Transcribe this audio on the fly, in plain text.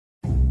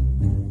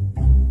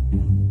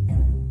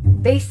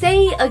They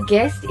say a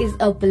guest is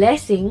a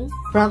blessing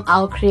from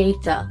our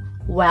Creator.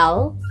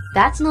 Well,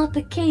 that's not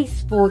the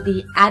case for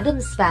the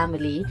Addams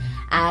family,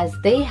 as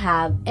they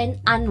have an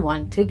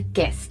unwanted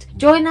guest.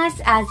 Join us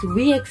as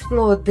we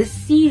explore this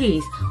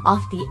series of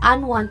the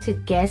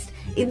Unwanted Guest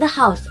in the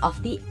house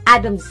of the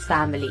Addams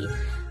family.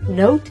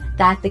 Note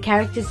that the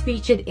characters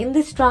featured in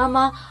this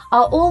drama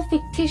are all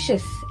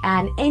fictitious,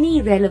 and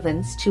any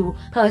relevance to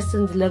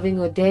persons living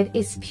or dead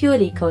is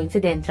purely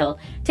coincidental.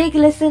 Take a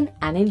listen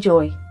and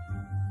enjoy.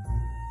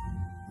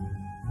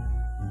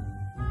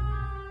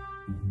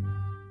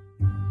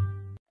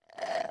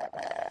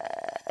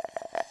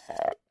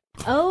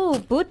 Oh,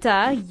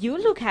 Buddha, you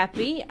look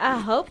happy. I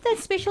hope that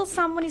special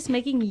someone is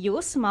making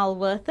your smile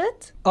worth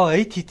it. Oh,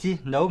 hey, Titi.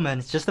 No, man,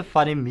 it's just a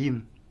funny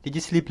meme. Did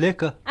you sleep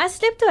lekker? I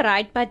slept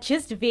alright, but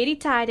just very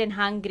tired and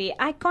hungry.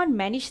 I can't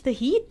manage the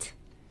heat.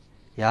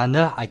 Yeah,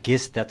 no, I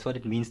guess that's what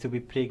it means to be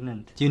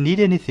pregnant. Do you need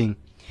anything?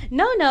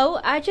 No,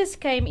 I just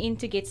came in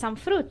to get some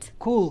fruit.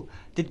 Cool.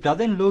 Did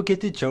brother-in-law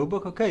get to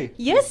Joburg okay?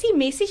 Yes, he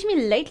messaged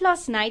me late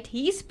last night.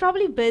 He's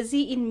probably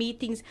busy in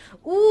meetings.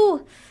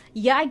 Ooh,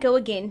 yeah, I go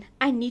again.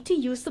 I need to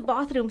use the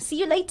bathroom. See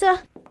you later.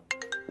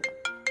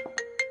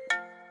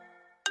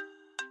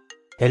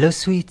 Hello,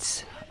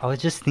 sweets. I was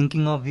just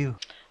thinking of you.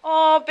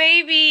 Oh,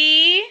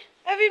 baby.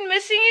 I've been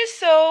missing you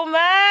so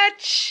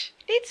much.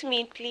 Let's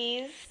meet,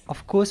 please.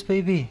 Of course,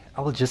 baby.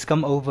 I will just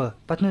come over.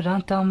 But no,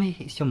 don't tell me,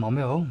 is your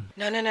mommy home?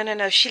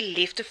 No. She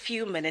left a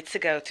few minutes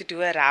ago to do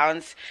her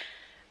rounds.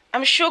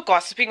 I'm sure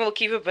gossiping will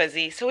keep her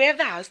busy, so we have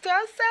the house to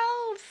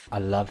ourselves. I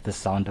love the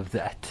sound of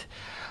that.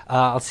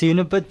 I'll see you in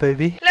a bit,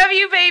 baby. Love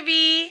you,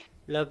 baby.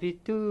 Love you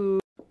too.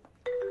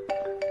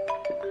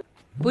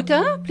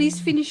 Buddha, please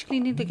finish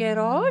cleaning the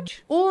garage.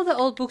 All the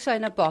old books are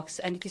in a box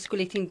and it is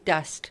collecting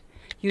dust.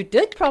 You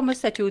did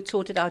promise that you would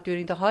sort it out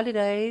during the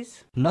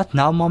holidays. Not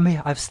now, mommy.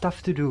 I have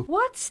stuff to do.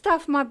 What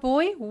stuff, my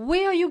boy?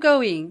 Where are you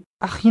going?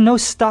 You know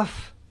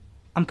stuff.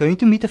 I'm going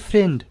to meet a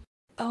friend.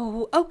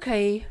 Oh,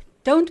 okay.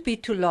 Don't be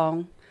too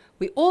long.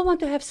 We all want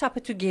to have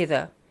supper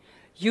together.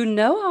 You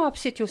know how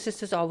upset your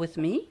sisters are with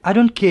me. I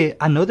don't care.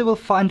 I know they will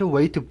find a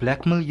way to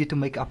blackmail you to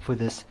make up for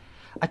this.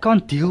 I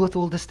can't deal with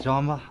all this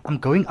drama. I'm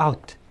going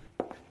out.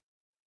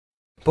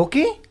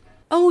 Pokkie?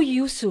 Oh,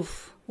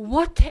 Yusuf,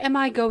 what am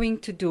I going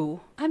to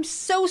do? I'm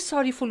so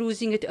sorry for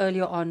losing it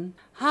earlier on.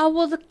 How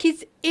will the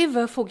kids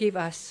ever forgive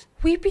us?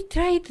 We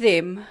betrayed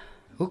them.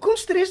 Hoekom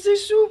stres jy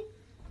so?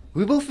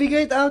 We will figure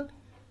it out.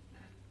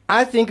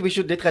 I think we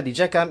should let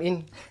Khadija come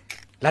in.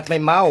 Let my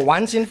ma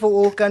once and for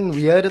all can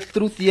hear the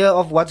truth here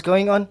of what's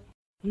going on.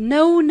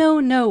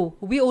 No.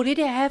 We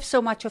already have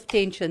so much of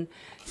tension.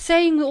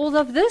 Saying all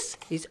of this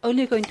is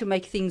only going to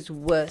make things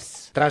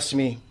worse. Trust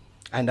me,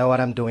 I know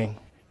what I'm doing.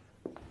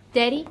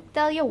 Daddy,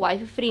 tell your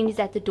wife a friend is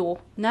at the door.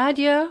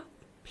 Nadia,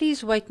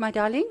 please wait, my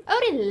darling.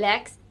 Oh,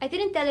 relax. I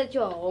didn't tell her that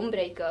you're a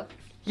homebreaker.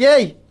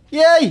 Yay!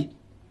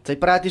 Sy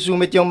praat nie so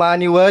met jou ma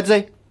nie, hoor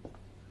jy?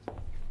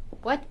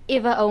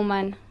 Whatever, ou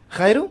man.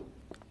 Khairu,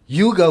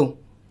 you go.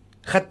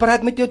 Gaan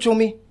praat met jou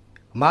chommy.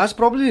 Ma's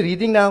probably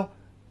reading now.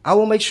 I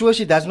will make sure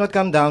she does not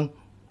come down.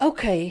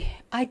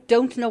 Okay, I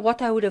don't know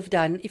what I would have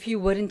done if you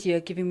weren't here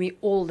giving me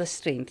all the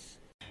strength.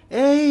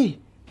 Hey,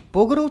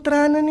 poggerol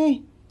trane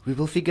nie. We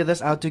will figure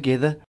this out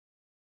together.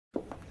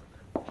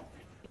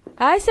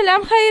 Hi,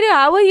 Salam Khairu,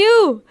 how are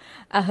you?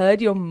 I heard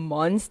your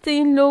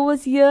monster-in-law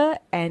was here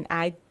and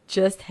I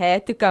just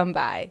had to come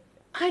by.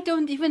 I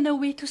don't even know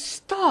where to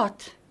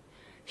start.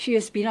 She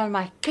has been on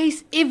my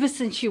case ever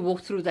since she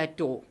walked through that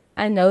door.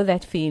 I know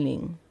that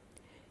feeling.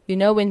 You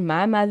know, when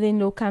my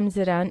mother-in-law comes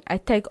around, I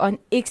take on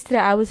extra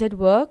hours at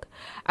work.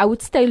 I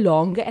would stay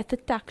longer at the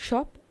tuck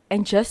shop,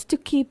 and just to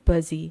keep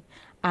busy,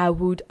 I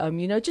would,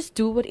 just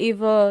do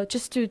whatever,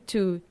 just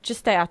to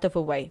stay out of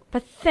her way.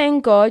 But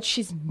thank God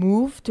she's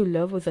moved to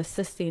live with her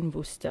sister in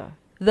Worcester.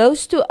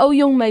 Those two old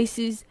young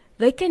maces,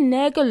 they can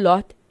nag a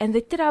lot and they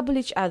trouble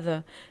each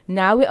other.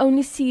 Now we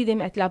only see them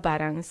at La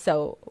Barang,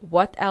 so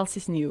what else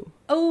is new?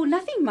 Oh,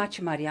 nothing much,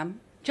 Mariam.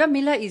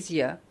 Jamila is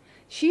here.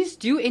 She's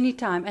due any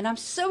time and I'm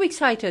so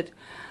excited.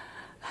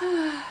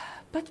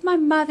 But my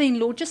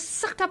mother-in-law just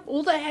sucked up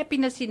all the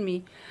happiness in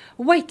me.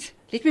 Wait,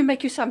 let me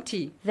make you some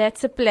tea.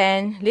 That's a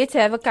plan. Let's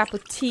have a cup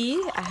of tea.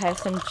 I have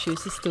some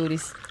juicy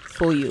stories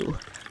for you.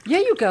 Here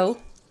you go.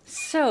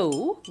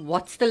 So,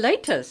 what's the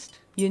latest?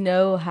 You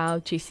know how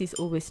Jessie's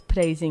always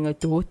praising her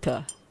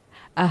daughter.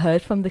 I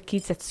heard from the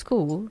kids at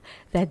school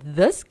that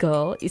this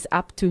girl is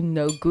up to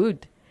no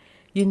good.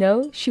 You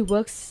know, she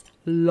works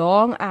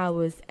long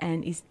hours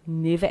and is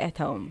never at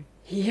home.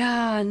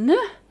 Yeah, no.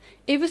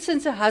 Ever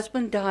since her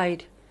husband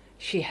died,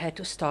 she had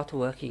to start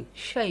working.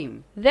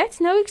 Shame. That's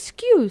no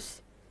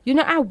excuse. You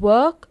know, I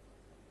work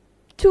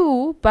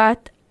too,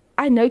 but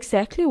I know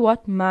exactly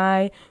what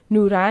my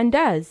Nuran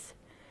does.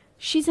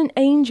 She's an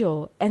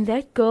angel, and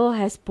that girl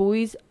has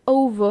boys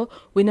over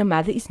when her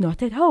mother is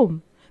not at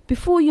home.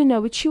 Before you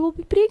know it, she will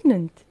be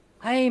pregnant.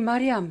 Hey,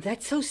 Mariam,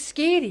 that's so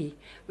scary.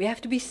 We have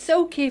to be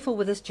so careful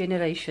with this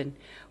generation.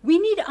 We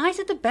need eyes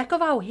at the back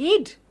of our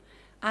head.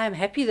 I am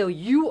happy though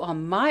you are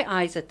my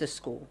eyes at the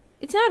school.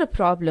 It's not a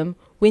problem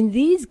when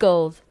these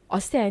girls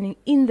are standing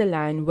in the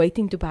line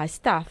waiting to buy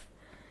stuff.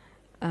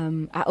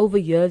 I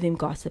overhear them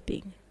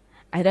gossiping.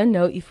 I don't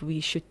know if we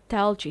should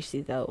tell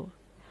Jessie though.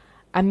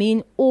 I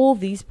mean, all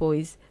these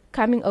boys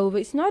coming over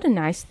is not a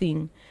nice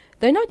thing.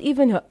 They're not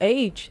even her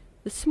age.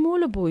 The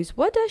smaller boys,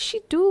 what does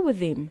she do with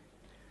them?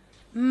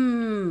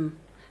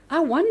 I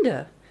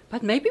wonder.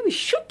 But maybe we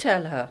should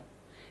tell her.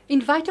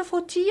 Invite her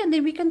for tea and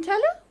then we can tell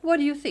her? What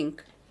do you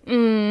think?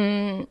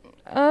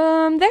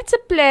 That's a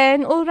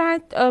plan. All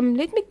right,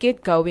 let me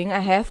get going. I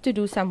have to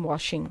do some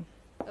washing.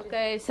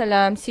 Okay,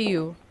 salam. See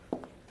you.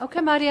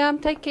 Okay, Mariam,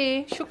 take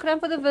care. Shukran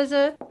for the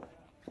visit.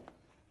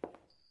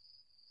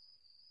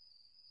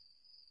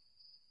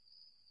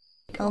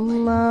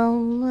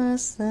 Allahumma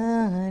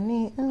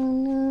salli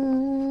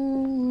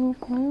ala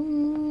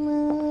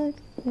Muhammad.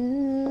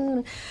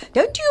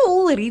 Don't you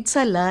all read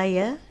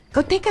Salaya?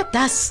 Go take a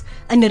dust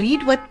and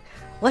read what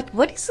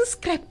is this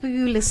crap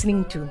you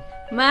listening to?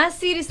 Ma,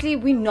 seriously,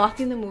 we're not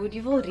in the mood.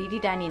 You've already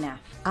done enough.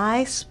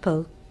 I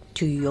spoke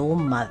to your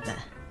mother,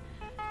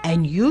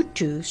 and you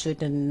two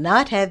should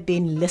not have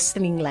been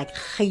listening like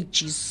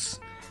Hajis.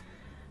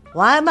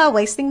 Why am I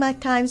wasting my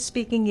time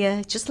speaking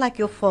here? Just like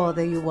your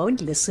father, you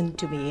won't listen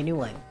to me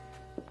anyway.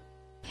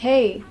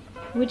 Hey,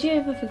 would you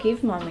ever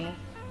forgive Mommy?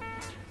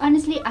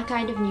 Honestly, I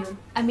kind of knew.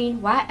 I mean,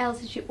 why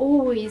else is she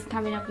always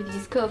coming up with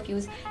these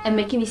curfews and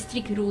making these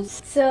strict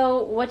rules?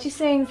 So, what you're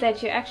saying is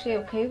that you're actually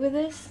okay with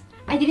this?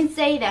 I didn't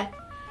say that.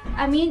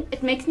 I mean,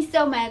 it makes me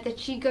so mad that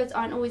she goes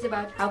on always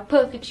about how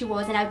perfect she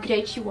was and how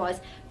great she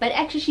was. But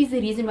actually, she's the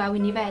reason why we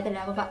never had the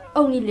love of our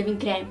only living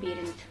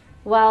grandparent.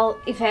 Well,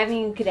 if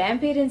having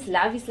grandparents'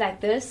 love is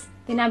like this,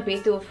 then I'm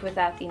better off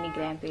without any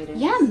grandparents.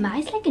 Yeah,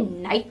 mine's like a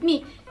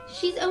nightmare.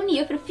 She's only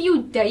here for a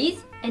few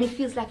days and it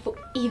feels like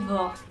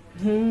forever.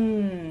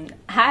 I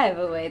have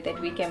a way that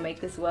we can make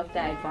this work to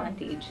our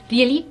advantage.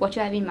 Really? What do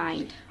you have in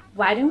mind?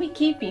 Why don't we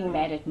keep being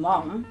mad at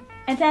Mom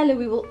and tell her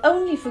we will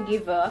only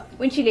forgive her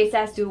when she lets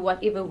us do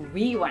whatever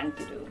we want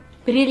to do?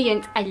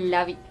 Brilliant, I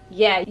love it.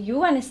 Yeah, you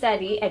want to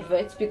study at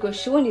Wits because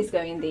Sean is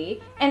going there,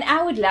 and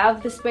I would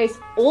love the space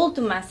all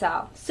to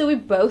myself, so we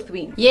both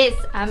win. Yes,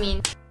 I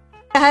mean...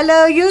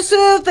 Hello,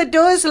 Yusuf, the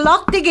door is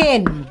locked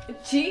again.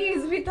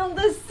 Jeez, we told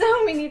her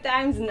so many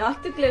times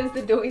not to close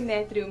the door in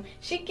that room.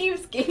 She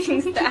keeps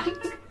getting stuck.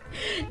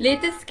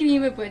 Let us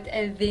scream a bit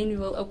and then we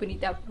will open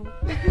it up.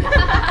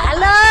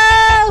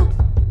 Hello?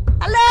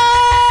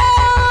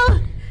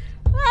 Hello?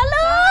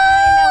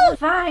 Hello?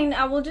 Fine,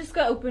 I will just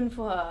go open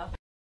for her.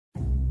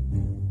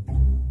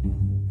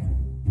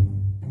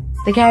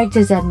 The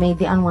characters that made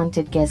the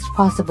Unwanted Guest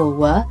possible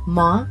were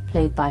Ma,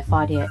 played by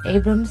Fadia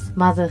Abrams,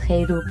 Mother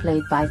Khairu,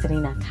 played by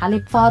Zarina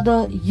Talib,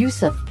 Father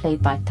Yusuf,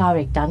 played by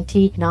Tariq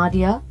Danti,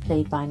 Nadia,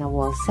 played by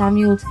Nawal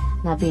Samuels,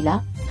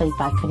 Nabila, played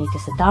by Kanika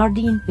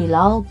Sadardin,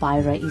 Bilal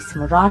by Rais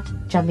Murat,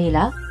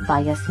 Jamila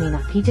by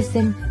Yasmina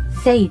Peterson,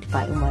 Said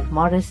by Umar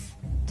Morris.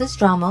 This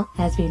drama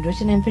has been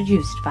written and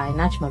produced by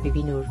Najma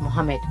Bibi Noor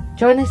Mohammed.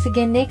 Join us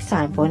again next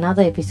time for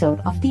another episode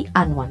of The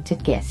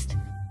Unwanted Guest.